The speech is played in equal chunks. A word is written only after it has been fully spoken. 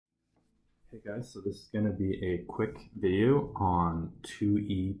Hey guys, so this is going to be a quick video on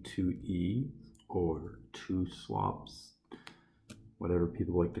 2E2E or two swaps, whatever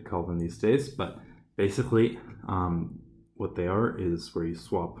people like to call them these days. But basically, what they are is where you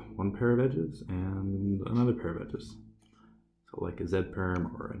swap one pair of edges and another pair of edges. So like a Z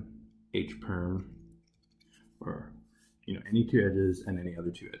perm or an H perm, or any two edges and any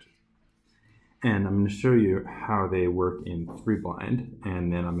other two edges. And I'm going to show you how they work in 3-blind,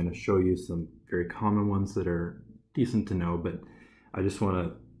 and then I'm going to show you some very common ones that are decent to know, but I just want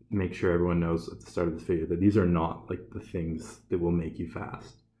to make sure everyone knows at the start of this video that these are not like the things that will make you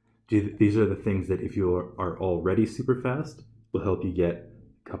fast. These are the things that if you are already super fast, will help you get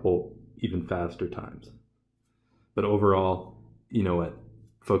a couple even faster times. But overall, you know what,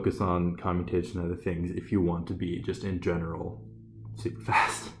 focus on commutation and other things if you want to be just in general super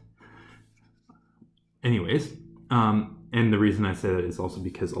fast. Anyways, and the reason I say that is also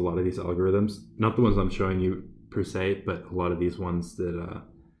because a lot of these algorithms, not the ones I'm showing you per se, but a lot of these ones that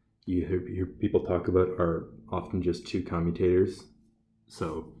you hear people talk about are often just two commutators.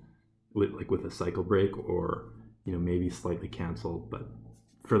 So like with a cycle break, or maybe slightly canceled, but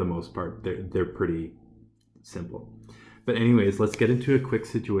for the most part they're pretty simple. But anyways, let's get into a quick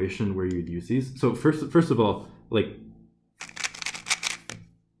situation where you'd use these. So first of all, like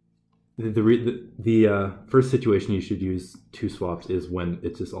the first situation you should use two swaps is when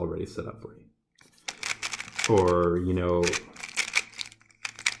it's just already set up for you. Or,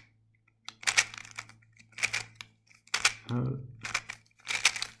 sorry,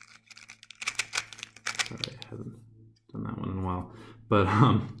 I haven't done that one in a while. But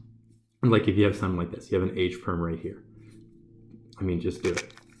like if you have something like this, you have an H perm right here. I mean, just do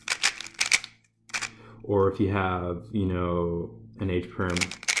it. Or if you have, an H perm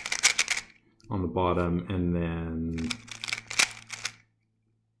on the bottom, and then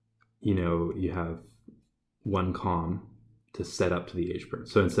you have one com to set up to the H perm.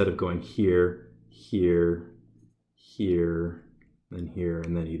 So instead of going here, here, here, then here,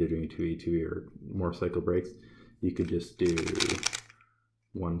 and then either doing 2E, 2E, or more cycle breaks, you could just do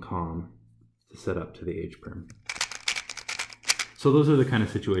one com to set up to the H perm. So those are the kind of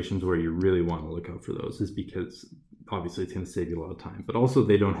situations where you really want to look out for those, is because obviously it's going to save you a lot of time, but also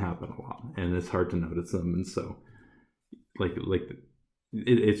they don't happen a lot and it's hard to notice them. And so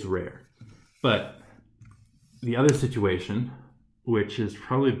it's rare. But the other situation, which is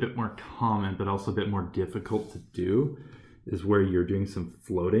probably a bit more common, but also a bit more difficult to do, is where you're doing some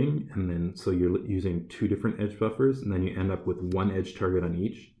floating. And then, so you're using two different edge buffers, and then you end up with one edge target on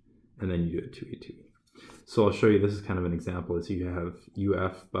each, and then you do a 2E, 2E. So I'll show you, this is kind of an example, is you have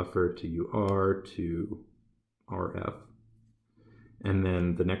UF buffer to UR to RF, and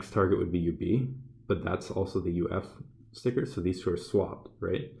then the next target would be UB, but that's also the UF sticker, so these two are swapped,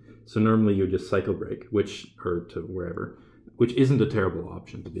 right? So normally you would just cycle break, or to wherever, which isn't a terrible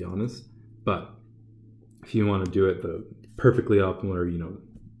option, to be honest, but if you want to do it the perfectly optimal, or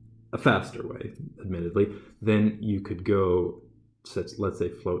a faster way, admittedly, then you could go, let's say,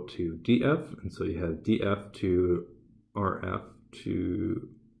 float to DF, and so you have DF to RF to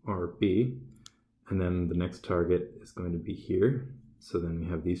RB, and then the next target is going to be here. So then we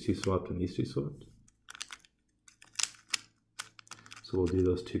have these two swapped and these two swapped. So we'll do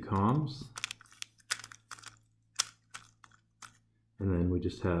those two comms. And then we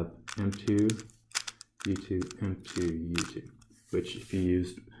just have M2, U2, M2, U2, which if you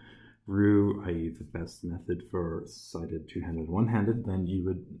used RU, i.e. the best method for sighted two-handed, one-handed, then you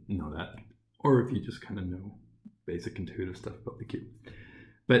would know that. Or if you just kind of know basic intuitive stuff about the cube.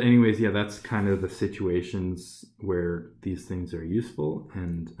 But anyways, yeah, that's kind of the situations where these things are useful.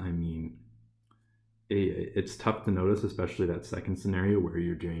 And I mean, it's tough to notice, especially that second scenario where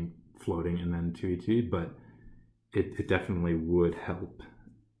you're doing floating and then 2E2E, but it definitely would help.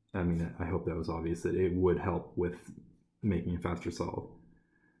 I mean, I hope that was obvious that it would help with making a faster solve.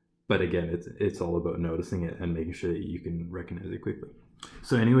 But again, it's all about noticing it and making sure that you can recognize it quickly.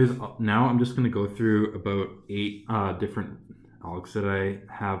 So anyways, now I'm just going to go through about 8 different algs that I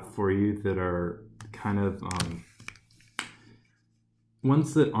have for you that are kind of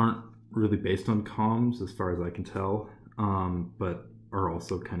ones that aren't really based on comms as far as I can tell, but are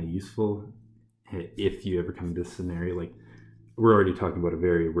also kind of useful if you ever come to this scenario. Like, we're already talking about a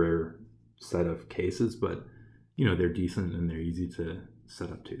very rare set of cases, but they're decent and they're easy to set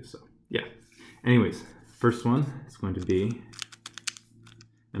up too. So yeah, anyways, first one is going to be,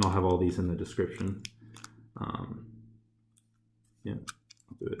 and I'll have all these in the description. Yeah,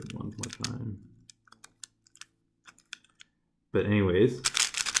 I'll do it one more time. But anyways,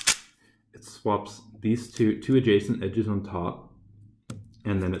 it swaps these two adjacent edges on top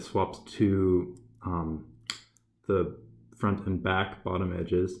and then it swaps to the front and back bottom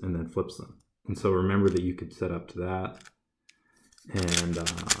edges and then flips them. And so remember that you could set up to that, and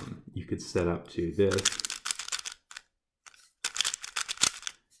you could set up to this.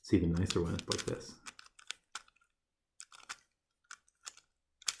 It's even nicer when it's like this,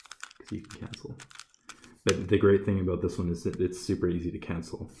 because you can cancel. But the great thing about this one is that it's super easy to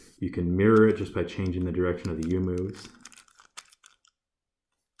cancel. You can mirror it just by changing the direction of the U moves,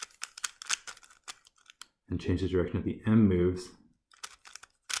 and change the direction of the M moves,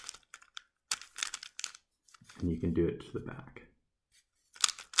 and you can do it to the back.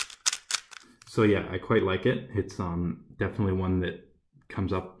 So yeah, I quite like it. It's definitely one that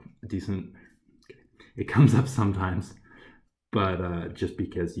comes up decent. It comes up sometimes, but just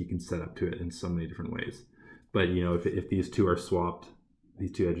because you can set up to it in so many different ways. But you know, if these two are swapped,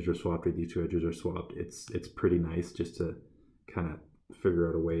 these two edges are swapped, or these two edges are swapped, it's pretty nice just to kind of figure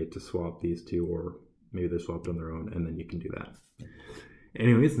out a way to swap these two, or maybe they're swapped on their own, and then you can do that.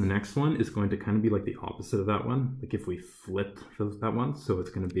 Anyways, the next one is going to kind of be like the opposite of that one. Like if we flipped that one, so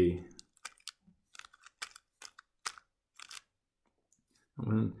it's going to be that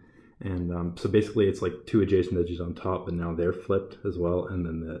one. And so basically it's like two adjacent edges on top, but now they're flipped as well, and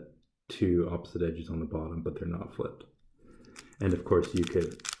then the two opposite edges on the bottom, but they're not flipped. And of course you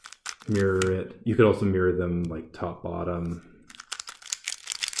could mirror it. You could also mirror them like top bottom,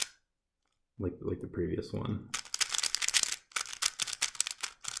 like the previous one.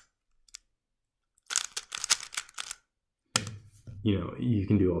 You know, you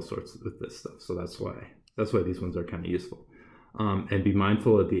can do all sorts with this stuff, so that's why these ones are kind of useful. And be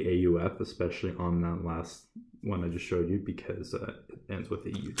mindful of the AUF, especially on that last one I just showed you, because it ends with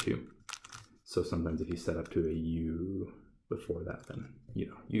a U2. So sometimes if you set up to a U before that, then you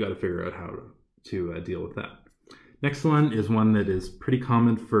know you got to figure out how to deal with that. Next one is one that is pretty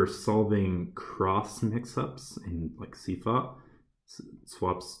common for solving cross mix-ups in like CFOP.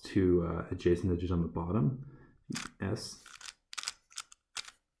 Swaps to adjacent edges on the bottom, S.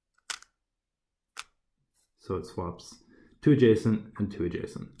 So it swaps two adjacent and two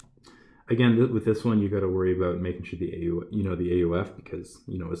adjacent. Again, with this one, you got to worry about making sure the AUF, because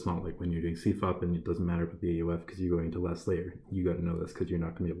you know it's not like when you're doing CFOP and it doesn't matter about the AUF because you're going to less layer. You got to know this because you're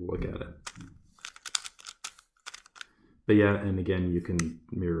not going to be able to look at it. But yeah, and again, you can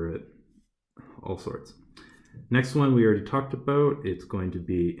mirror it, all sorts. Next one we already talked about. It's going to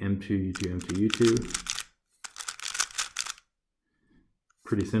be M2, U2, M2, U2.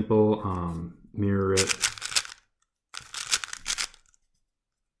 Pretty simple. Mirror it.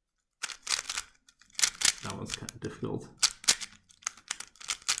 That one's kind of difficult,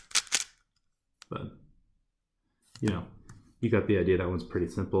 but you know, you got the idea. That one's pretty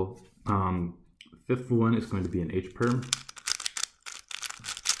simple. Fifth one is going to be an H perm.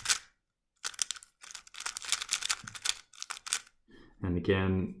 And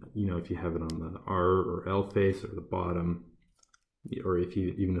again, you know, if you have it on the R or L face or the bottom, or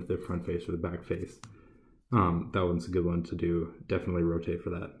even if they're front face or the back face, that one's a good one to do. Definitely rotate for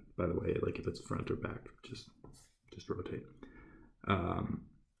that. By the way, like if it's front or back, just rotate.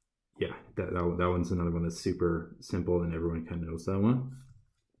 Yeah, that one's another one that's super simple and everyone kind of knows that one.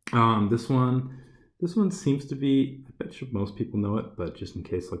 This one seems to be, I bet you most people know it, but just in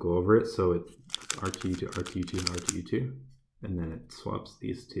case I'll go over it. So it's R2 to R2 and R2, and then it swaps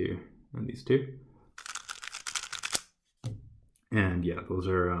these two and these two. And yeah, those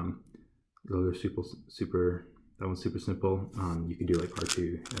are super. That one's super simple. You can do like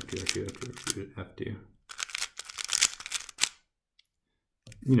R2, F2, F2, F2, F2.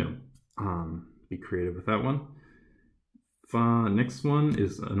 You know, be creative with that one. Next one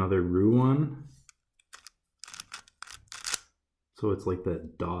is another Ru one. So it's like the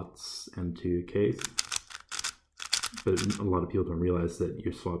dots M2 case. But a lot of people don't realize that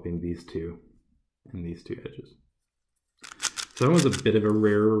you're swapping these two and these two edges. So that one's a bit of a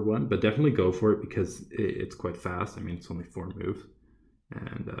rarer one, but definitely go for it because it's quite fast. I mean, it's only 4 moves,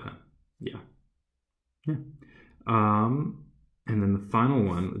 and yeah. And then the final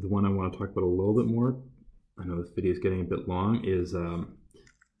one, the one I want to talk about a little bit more, I know this video is getting a bit long, is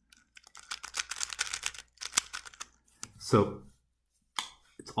so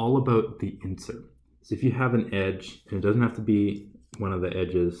it's all about the insert. So if you have an edge, and it doesn't have to be one of the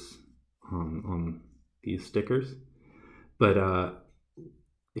edges on these stickers, but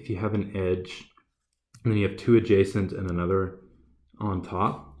if you have an edge and then you have two adjacent and another on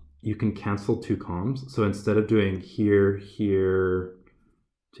top, you can cancel two comms. So instead of doing here, here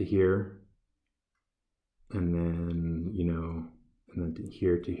to here, and then, you know, and then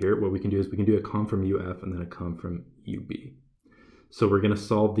here to here, what we can do is we can do a comm from UF and then a comm from UB. So we're going to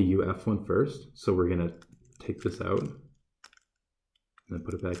solve the UF one first. So we're going to take this out and then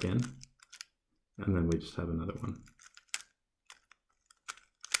put it back in. And then we just have another one.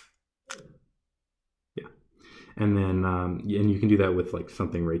 Yeah. And then, and you can do that with like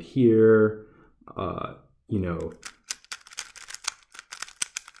something right here, you know,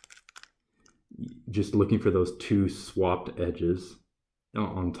 just looking for those two swapped edges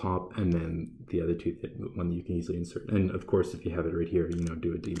on top, and then the other two, one that you can easily insert. And of course, if you have it right here, you know,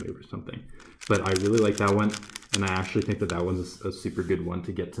 do a D move or something. But I really like that one, and I actually think that that one's a super good one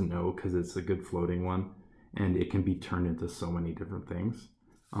to get to know because it's a good floating one, and it can be turned into so many different things.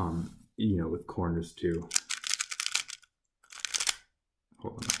 You know, with corners too.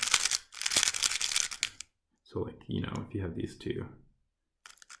 Hold on. So like, you know, if you have these two.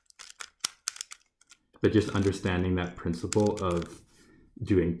 But just understanding that principle of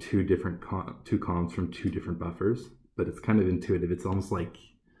doing two columns from two different buffers, but it's kind of intuitive. It's almost like,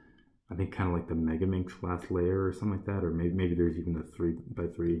 I think kind of like the Megaminx last layer or something like that, or maybe there's even the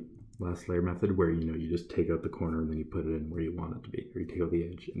 3x3 last layer method where, you know, you just take out the corner and then you put it in where you want it to be, or you take out the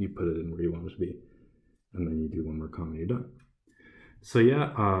edge and you put it in where you want it to be, and then you do one more column and you're done. So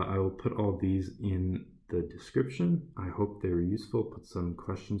yeah, I will put all these in the description. I hope they were useful. Put some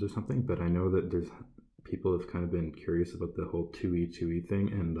questions or something, but I know that there's people have kind of been curious about the whole 2E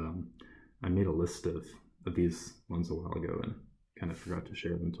thing, and I made a list of these ones a while ago and kind of forgot to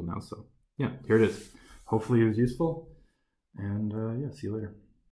share them until now. So yeah, here it is. Hopefully it was useful, and yeah, see you later.